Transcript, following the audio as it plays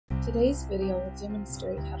Today's video will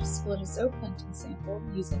demonstrate how to split a zooplankton sample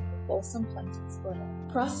using the Folsum Plankton Splitter.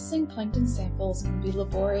 Processing plankton samples can be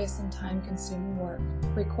laborious and time-consuming work,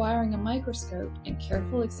 requiring a microscope and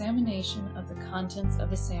careful examination of the contents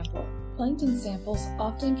of a sample. Plankton samples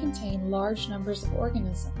often contain large numbers of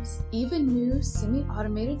organisms. Even new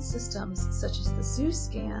semi-automated systems such as the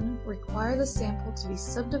ZooScan require the sample to be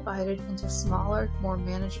subdivided into smaller, more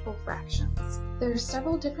manageable fractions. There are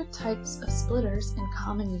several different types of splitters in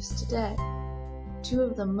common use today. Two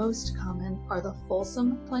of the most common are the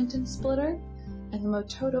Folsum Plankton Splitter and the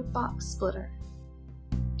Motota box splitter.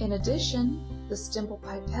 In addition, the stimple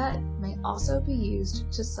pipette may also be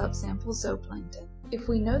used to subsample zooplankton. If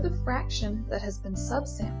we know the fraction that has been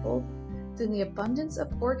subsampled, then the abundance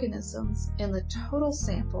of organisms in the total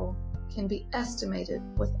sample can be estimated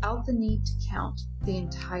without the need to count the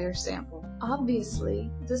entire sample. Obviously,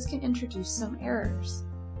 this can introduce some errors.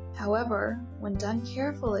 However, when done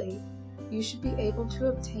carefully, you should be able to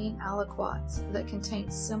obtain aliquots that contain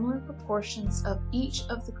similar proportions of each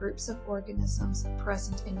of the groups of organisms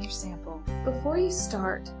present in your sample. Before you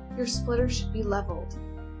start, your splitter should be leveled.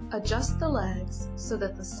 Adjust the legs so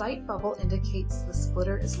that the sight bubble indicates the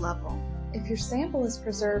splitter is level. If your sample is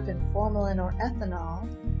preserved in formalin or ethanol,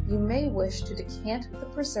 you may wish to decant the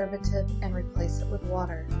preservative and replace it with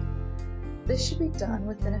water. This should be done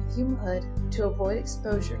within a fume hood to avoid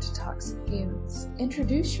exposure to toxic fumes.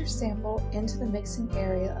 Introduce your sample into the mixing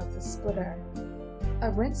area of the splitter.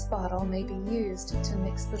 A rinse bottle may be used to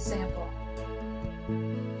mix the sample.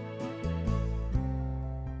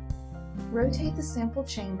 Rotate the sample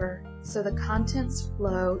chamber so the contents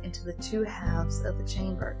flow into the two halves of the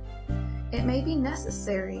chamber. It may be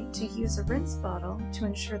necessary to use a rinse bottle to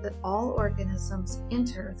ensure that all organisms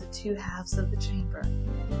enter the two halves of the chamber.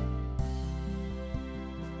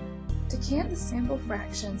 Decant the sample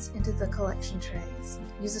fractions into the collection trays.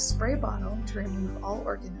 Use a spray bottle to remove all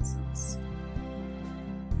organisms.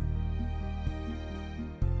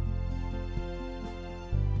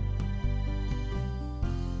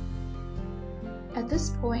 At this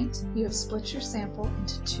point, you have split your sample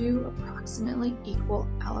into two approximately equal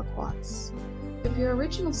aliquots. If your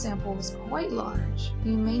original sample was quite large,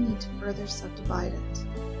 you may need to further subdivide it.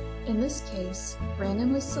 In this case,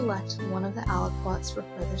 randomly select one of the aliquots for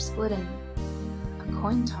further splitting. A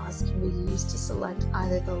coin toss can be used to select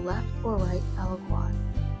either the left or right aliquot.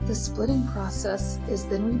 The splitting process is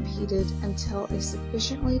then repeated until a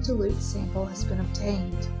sufficiently dilute sample has been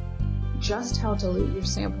obtained. Just how dilute your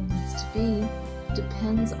sample needs to be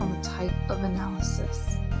depends on the type of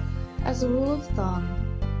analysis. As a rule of thumb,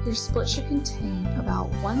 your split should contain about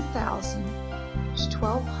 1,000 to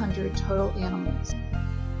 1,200 total animals.